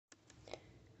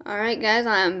Alright guys,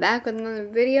 I'm back with another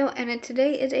video, and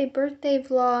today is a birthday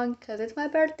vlog because it's my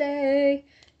birthday.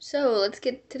 So let's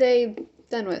get today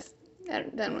done with,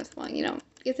 well,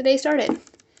 get the day started.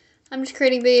 I'm just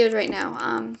creating videos right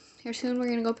now. Here soon we're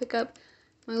gonna go pick up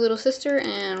my little sister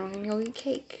and we're gonna go get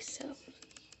cake. So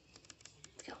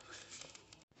let's go.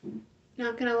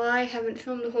 Not gonna lie, I haven't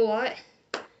filmed a whole lot,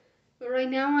 but right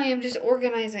now I am just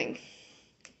organizing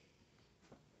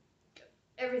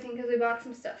everything because we bought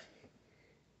some stuff.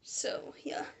 So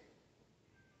yeah.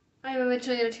 I'm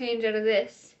eventually going to change out of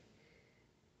this.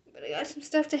 But I got some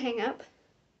stuff to hang up.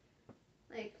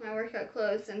 Like my workout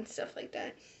clothes and stuff like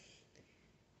that.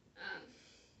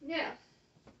 Yeah.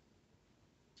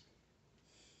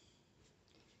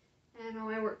 And all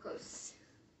my work clothes.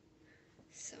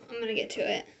 So I'm going to get to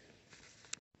it.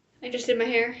 I just did my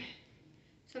hair.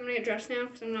 So I'm going to get dressed now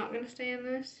because I'm not going to stay in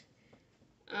this.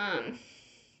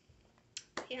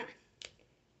 Yeah.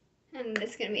 And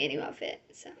it's going to be a new outfit.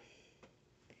 So.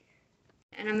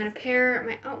 And I'm going to pair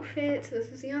my outfit. So this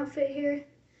is the outfit here.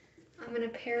 I'm going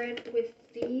to pair it with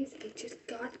these. I just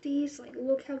got these. Like,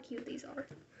 look how cute these are.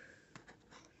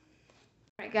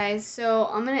 Alright guys, so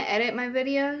I'm going to edit my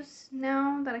videos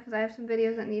now, because I have some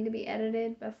videos that need to be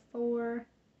edited before,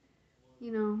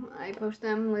 I post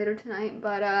them later tonight.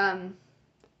 But, yeah,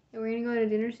 we're going to go to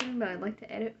dinner soon, but I'd like to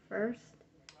edit first.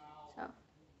 So,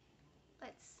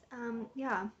 let's,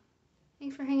 yeah.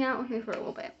 Thanks for hanging out with me for a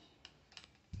little bit.